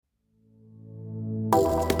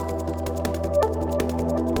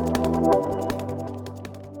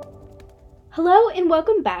Hello and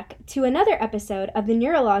welcome back to another episode of the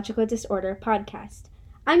Neurological Disorder Podcast.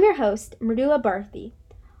 I'm your host, Mridula Bharti.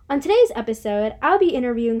 On today's episode, I'll be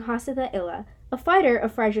interviewing Hasitha Illa, a fighter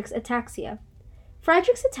of Friedreich's ataxia.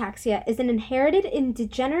 Friedreich's ataxia is an inherited and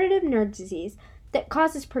degenerative nerve disease that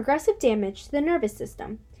causes progressive damage to the nervous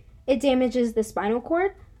system. It damages the spinal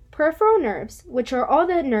cord, peripheral nerves, which are all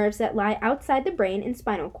the nerves that lie outside the brain and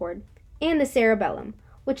spinal cord, and the cerebellum,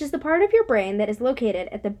 which is the part of your brain that is located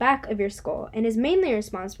at the back of your skull and is mainly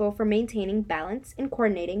responsible for maintaining balance and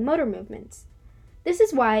coordinating motor movements. This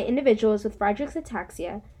is why individuals with Friedreich's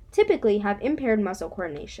ataxia typically have impaired muscle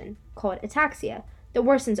coordination, called ataxia, that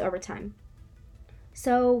worsens over time.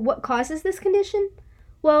 So, what causes this condition?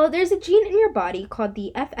 Well, there's a gene in your body called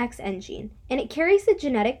the FXN gene, and it carries the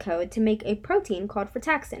genetic code to make a protein called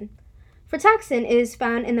frataxin. Frataxin is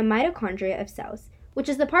found in the mitochondria of cells, which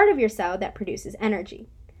is the part of your cell that produces energy.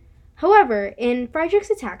 However, in Friedreich's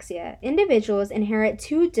ataxia, individuals inherit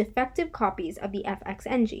two defective copies of the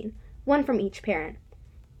FXN gene, one from each parent.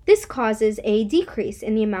 This causes a decrease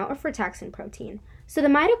in the amount of frataxin protein, so the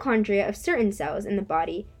mitochondria of certain cells in the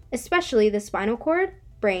body, especially the spinal cord,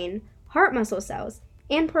 brain, heart muscle cells,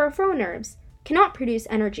 and peripheral nerves, cannot produce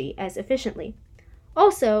energy as efficiently.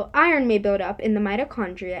 Also, iron may build up in the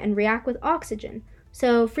mitochondria and react with oxygen,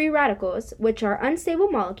 so free radicals, which are unstable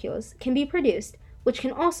molecules, can be produced, which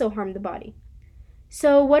can also harm the body.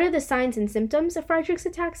 So, what are the signs and symptoms of Friedreich's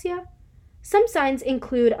ataxia? Some signs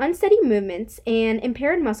include unsteady movements and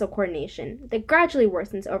impaired muscle coordination that gradually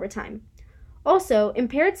worsens over time. Also,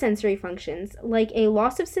 impaired sensory functions, like a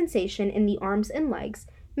loss of sensation in the arms and legs,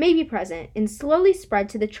 may be present and slowly spread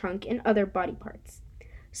to the trunk and other body parts.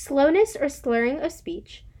 Slowness or slurring of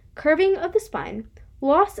speech, curving of the spine,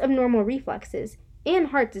 loss of normal reflexes, and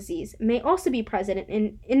heart disease may also be present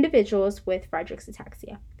in individuals with Friedreich's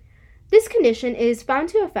ataxia. This condition is found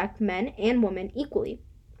to affect men and women equally.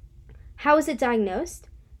 How is it diagnosed?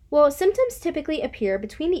 Well, symptoms typically appear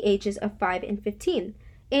between the ages of 5 and 15,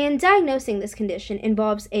 and diagnosing this condition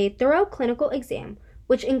involves a thorough clinical exam,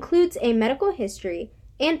 which includes a medical history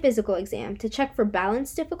and physical exam to check for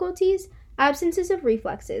balance difficulties, absences of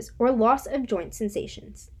reflexes, or loss of joint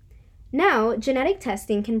sensations. Now, genetic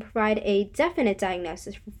testing can provide a definite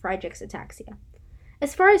diagnosis for Friedreich's ataxia.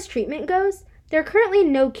 As far as treatment goes, there are currently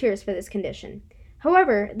no cures for this condition.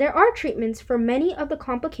 However, there are treatments for many of the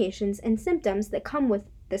complications and symptoms that come with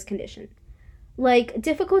this condition. Like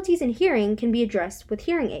difficulties in hearing can be addressed with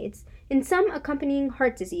hearing aids, and some accompanying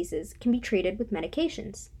heart diseases can be treated with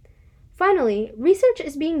medications. Finally, research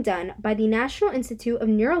is being done by the National Institute of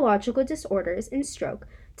Neurological Disorders and Stroke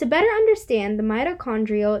to better understand the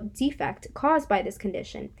mitochondrial defect caused by this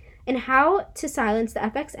condition and how to silence the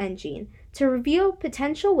FXN gene to reveal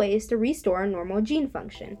potential ways to restore normal gene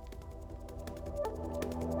function.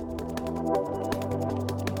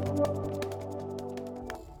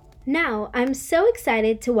 Now, I'm so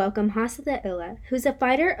excited to welcome Hasitha Illa, who's a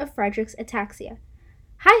fighter of Friedreich's ataxia.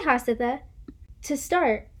 Hi, Hasitha. To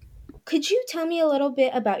start, could you tell me a little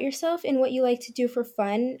bit about yourself and what you like to do for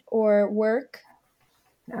fun or work?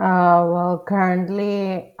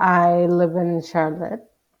 Currently I live in Charlotte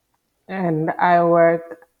and I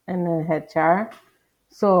work in a HR.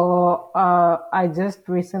 So I just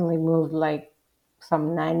recently moved like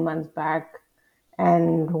some 9 months back.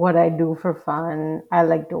 And what I do for fun, I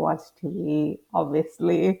like to watch TV,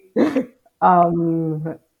 obviously. I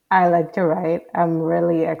like to write. I'm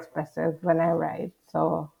really expressive when I write.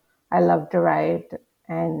 So I love to write.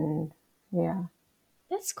 And yeah.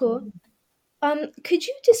 That's cool. Could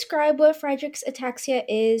you describe what Friedreich's ataxia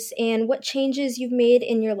is and what changes you've made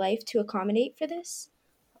in your life to accommodate for this?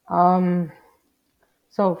 Um,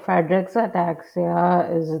 So Friedreich's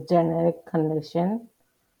ataxia is a genetic condition.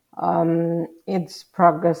 It's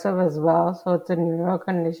progressive as well, so it's a neuro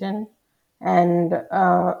condition, and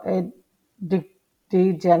it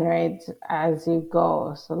degenerates as you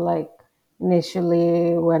go. So, like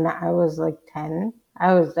initially, when I was like 10,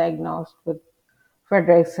 I was diagnosed with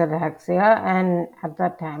Friedreich's ataxia, and at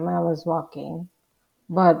that time, I was walking.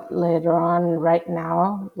 But later on, right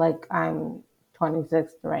now, like I'm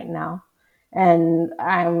 26 right now, and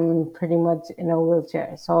I'm pretty much in a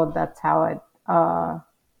wheelchair. So that's how it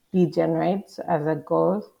degenerates as it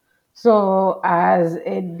goes. So as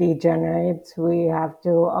it degenerates, we have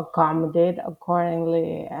to accommodate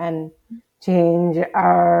accordingly and change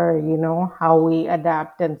our, how we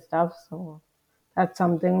adapt and stuff. So that's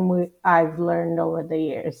something I've learned over the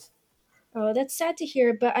years. Oh, that's sad to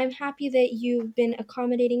hear, but I'm happy that you've been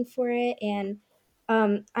accommodating for it, and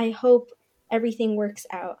I hope everything works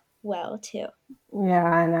out well too.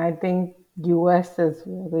 Yeah, and I think US is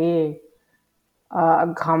really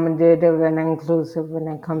accommodative and inclusive when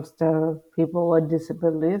it comes to people with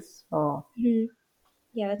disabilities. So Mhm.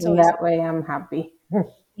 Yeah, that's in always that way, I'm happy.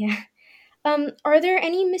 yeah. Are there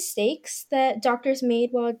any mistakes that doctors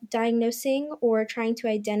made while diagnosing or trying to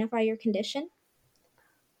identify your condition?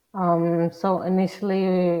 So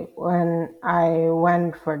initially, when I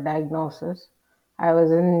went for diagnosis, I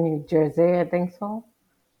was in New Jersey, I think so.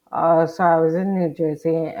 So I was in New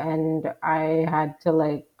Jersey, and I had to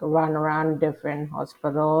like run around different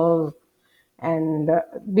hospitals, and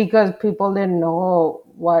because people didn't know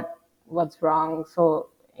what's wrong, so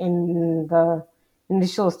in the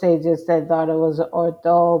initial stages they thought it was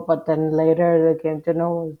ortho, but then later they came to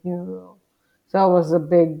know it was neuro. So it was a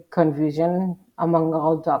big confusion among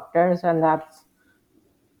all doctors, and that's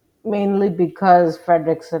mainly because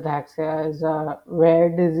Friedreich's ataxia is a rare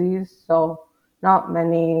disease, so not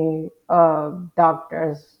many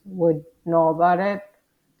doctors would know about it,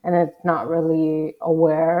 and it's not really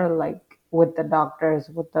aware, like with the doctors,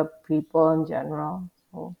 with the people in general.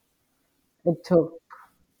 So it took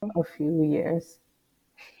a few years.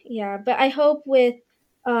 Yeah, but I hope with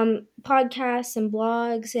podcasts and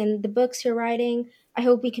blogs and the books you're writing, I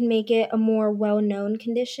hope we can make it a more well known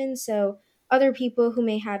condition so other people who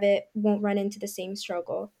may have it won't run into the same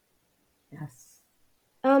struggle. Yes.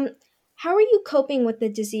 Um, how are you coping with the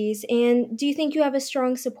disease, and do you think you have a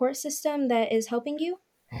strong support system that is helping you?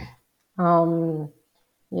 Um,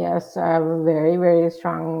 yes, I have a very, very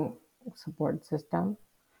strong support system.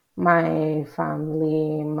 My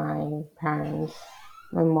family, my parents,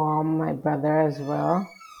 my mom, my brother as well.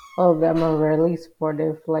 All of them are really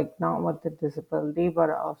supportive, like not with the disability, but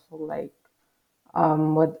also like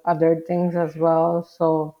with other things as well.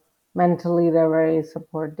 So mentally, they're very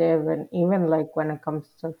supportive, and even like when it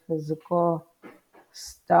comes to physical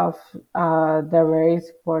stuff, they're very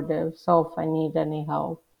supportive. So if I need any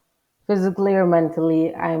help, physically or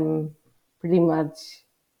mentally, I'm pretty much,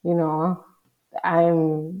 you know,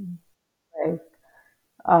 I'm like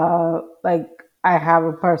like I have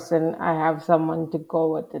a person, I have someone to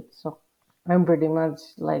go with it. So I'm pretty much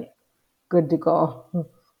like good to go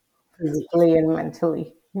physically and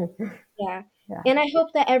mentally. Yeah. Yeah. And I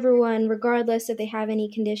hope that everyone, regardless if they have any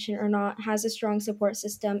condition or not, has a strong support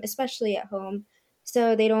system, especially at home,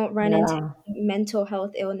 so they don't run into Yeah. mental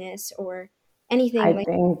health illness or I anything like.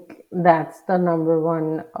 think that's the number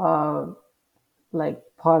one like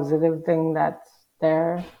positive thing that's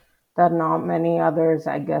there that not many others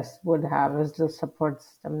I guess would have is the support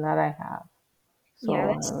system that I have. Yeah,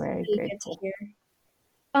 So I'm that's very really good to grateful. hear.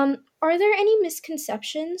 Are there any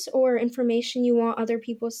misconceptions or information you want other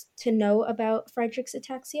people to know about Friedreich's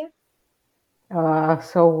ataxia?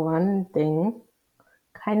 So one thing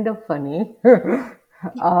kind of funny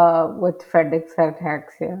with Friedrich's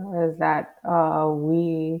ataxia is that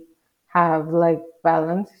we have like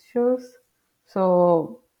balance issues.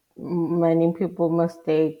 So many people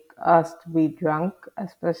mistake us to be drunk,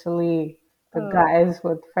 especially the Oh, guys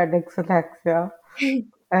with Friedrich's ataxia.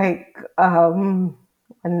 Like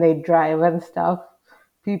when they drive and stuff,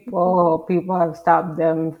 people have stopped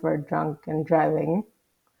them for drunk and driving,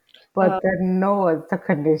 but uh, then no, it's a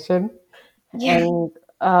condition. yeah, And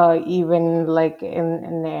even like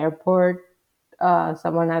in the airport,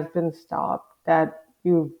 someone has been stopped that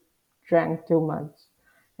you drank too much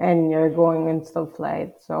and you're going into the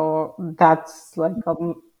flight. So that's like a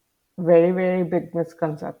very, very big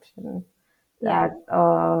misconception yeah.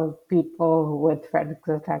 that people with Friedreich's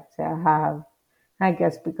ataxia have. I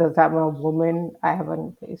guess because I'm a woman, I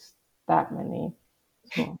haven't faced that many.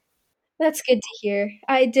 So. That's good to hear.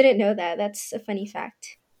 I didn't know that. That's a funny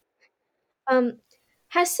fact. Um,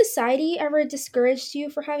 has society ever discouraged you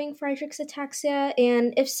for having Friedreich's ataxia?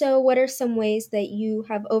 And if so, what are some ways that you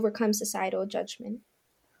have overcome societal judgment?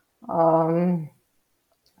 Um,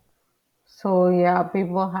 So yeah,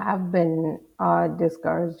 people have been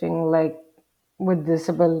discouraging, like with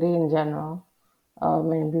disability in general.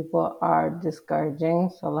 Many people are discouraging.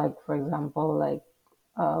 So like for example, like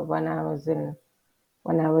when I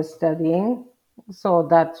was studying, so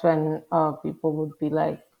that's when people would be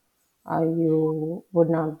like, you would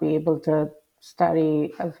not be able to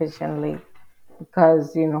study efficiently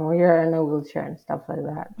because you're in a wheelchair and stuff like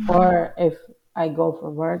that. Or if I go for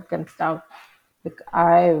work and stuff, like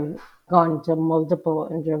I've gone to multiple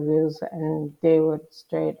interviews and they would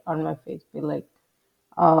straight on my face be like,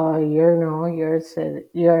 you're in a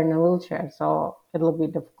wheelchair, so it'll be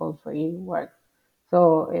difficult for you to work.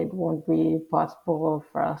 So it won't be possible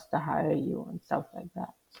for us to hire you and stuff like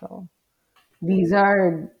that. So these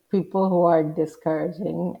are people who are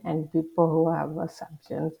discouraging and people who have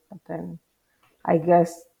assumptions, but then I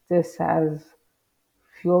guess this has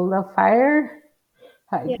fueled the fire.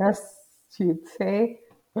 I Yeah. guess you'd say,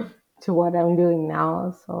 to what I'm doing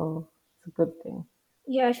now. So it's a good thing.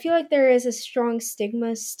 Yeah, I feel like there is a strong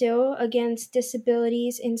stigma still against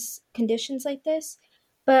disabilities in conditions like this.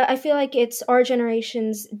 But I feel like it's our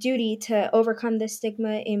generation's duty to overcome this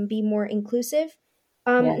stigma and be more inclusive.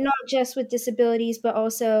 Yes, Not just with disabilities, but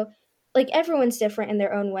also like everyone's different in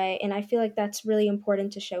their own way. And I feel like that's really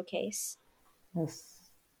important to showcase. yes.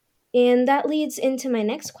 And that leads into my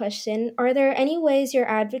next question. Are there any ways you're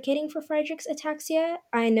advocating for Friedreich's ataxia?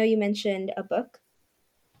 I know you mentioned a book.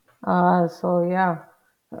 So yeah,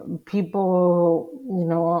 people,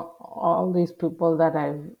 all these people that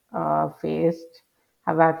I've faced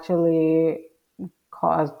have actually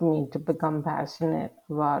caused me to become passionate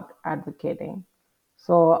about advocating.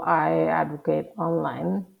 So I advocate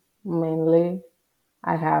online mainly.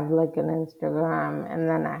 I have like an Instagram and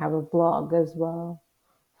then I have a blog as well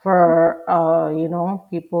for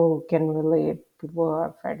people who can relate, people who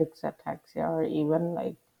have Friedreich's ataxia, or even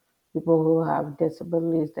like people who have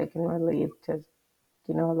disabilities, they can relate to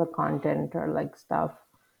the content or like stuff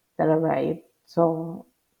that I write. So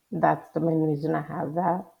that's the main reason I have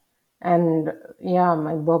that. And yeah,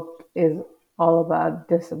 my book is all about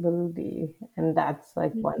disability, and that's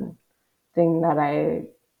like one thing that I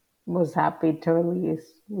was happy to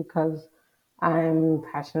release because I'm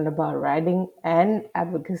passionate about writing and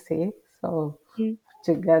advocacy. So Mhm.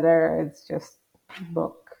 together, it's just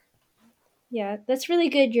book. Yeah, that's really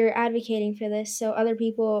good you're advocating for this so other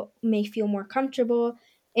people may feel more comfortable.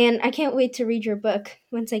 And I can't wait to read your book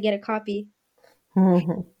once I get a copy.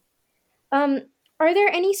 Um, are there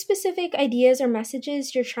any specific ideas or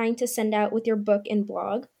messages you're trying to send out with your book and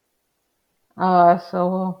blog?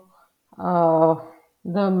 So uh,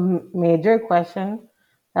 the major question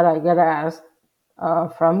that I get asked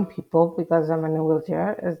from people because I'm in a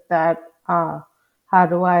wheelchair is that how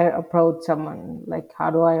do I approach someone? Like,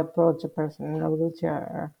 how do I approach a person in a wheelchair?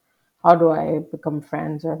 Or how do I become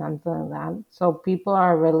friends or something like that? So people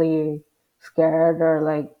are really scared or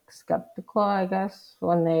like skeptical, I guess,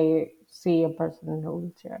 when they see a person in a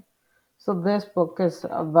wheelchair. So this book is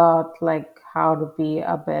about like how to be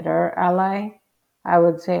a better ally. I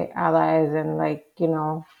would say allies and like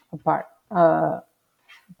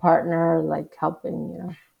partner, like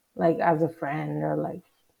helping, like as a friend or like.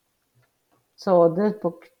 So this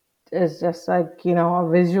book is just like a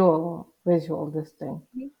visual this thing.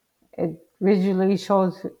 It visually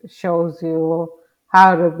shows you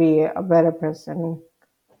how to be a better person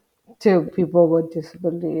to people with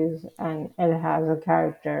disabilities, and it has a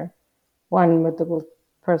character, one with the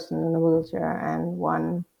person in a wheelchair and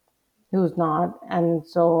one who's not, and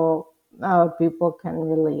so people can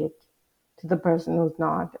relate to the person who's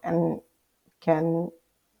not and can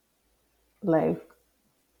like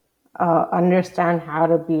understand how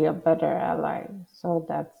to be a better ally. So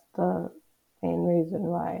that's the main reason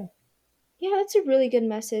why. Yeah, that's a really good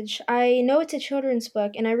message. I know it's a children's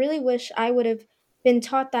book, and I really wish I would have been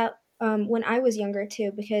taught that when I was younger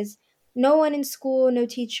too, because no one in school, no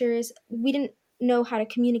teachers, we didn't know how to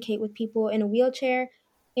communicate with people in a wheelchair.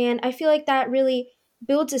 And I feel like that really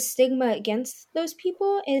builds a stigma against those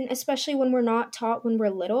people, and especially when we're not taught when we're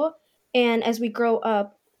little. And as we grow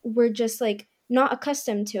up, we're just like not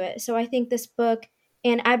accustomed to it. So I think this book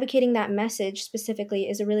and advocating that message specifically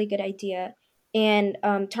is a really good idea, and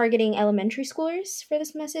targeting elementary schoolers for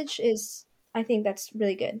this message is, I think that's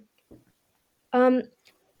really good. um,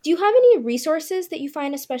 do you have any resources that you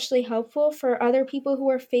find especially helpful for other people who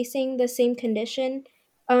are facing the same condition,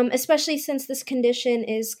 especially since this condition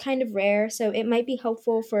is kind of rare, so it might be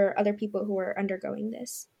helpful for other people who are undergoing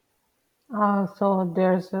this? So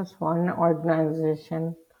there's this one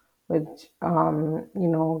organization which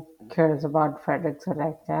cares about Friedrich's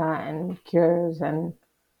ataxia and cures and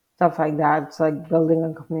stuff like that. It's like building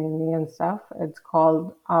a community and stuff. It's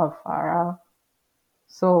called Alfara.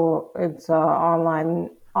 So it's a online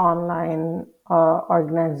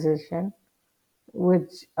organization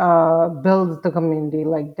which builds the community,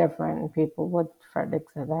 like different people with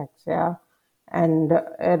Friedreich's ataxia, and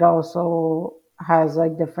it also has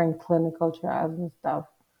like different clinical trials and stuff.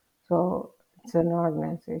 So it's an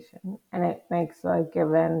organization, and it makes like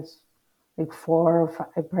events like 4 or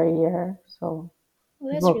 5 per year, so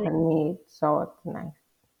Well, that's people really, can meet. So it's nice.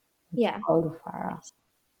 It's yeah. called Farah.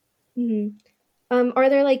 Hmm. Are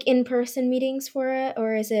there like in-person meetings for it,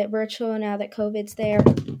 or is it virtual now that COVID's there?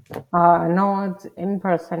 No, it's in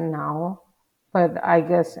person now, but I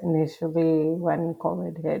guess initially when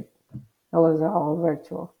COVID hit, it was all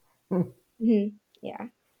virtual. Hmm. Yeah.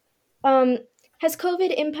 Um, has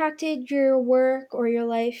COVID impacted your work or your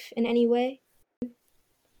life in any way?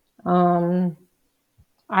 Um,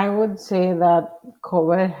 I would say that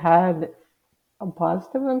COVID had a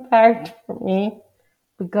positive impact for me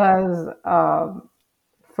because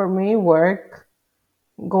for me,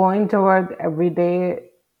 going to work every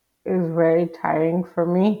day is very tiring for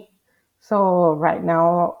me. So right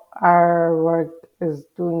now, our work is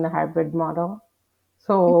doing the hybrid model.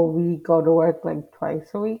 So we go to work like twice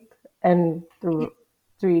a week, and the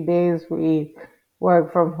 3 days we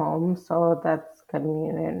work from home. So that's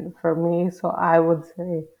convenient for me. So I would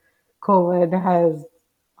say COVID has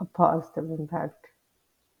a positive impact.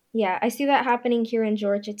 Yeah, I see that happening here in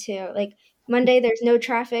Georgia too. Like Monday, there's no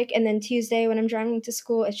traffic, and then Tuesday, when I'm driving to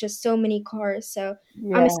school, it's just so many cars. So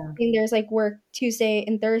I'm Yeah, assuming there's like work Tuesday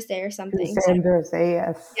and Thursday or something. Tuesday So and Thursday,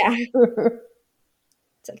 yes. yeah,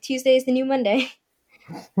 it's like Tuesday is the new Monday.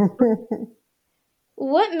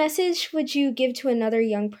 What message would you give to another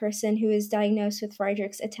young person who is diagnosed with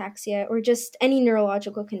Friedreich's ataxia or just any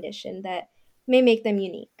neurological condition that may make them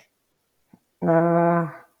unique? uh,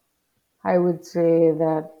 I would say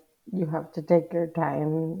that you have to take your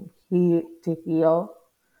time to heal.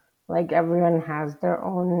 Like everyone has their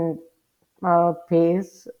own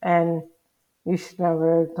pace, and you should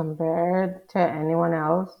never compare it to anyone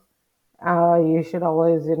else. You should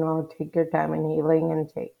always, take your time in healing and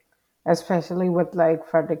especially with like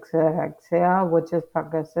Friedreich's ataxia, which is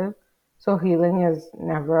progressive. So healing is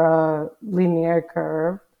never a linear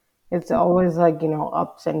curve. It's always like,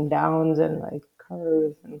 ups and downs and like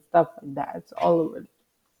curves and stuff like that. It's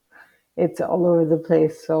all over the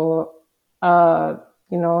place. So, uh,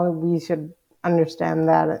 we should understand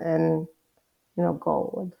that and,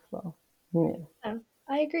 go with the flow. Yeah. Oh,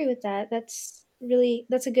 I agree with that. That's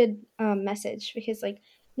a good message because like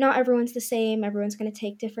not everyone's the same. Everyone's going to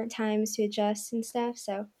take different times to adjust and stuff.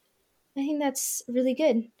 So I think that's really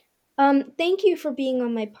good. Thank you for being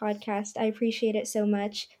on my podcast. I appreciate it so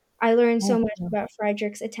much. I learned so Thank much you. about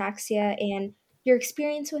Friedreich's ataxia and your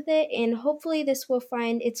experience with it, and hopefully this will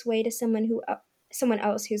find its way to someone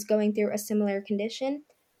else who's going through a similar condition,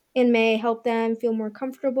 and may help them feel more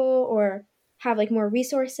comfortable or have like more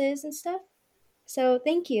resources and stuff. So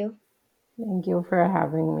thank you. Thank you for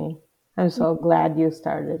having me. I'm so glad you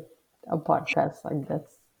started a podcast like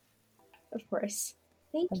this. Of course.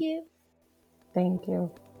 Thank you. Thank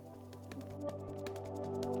you.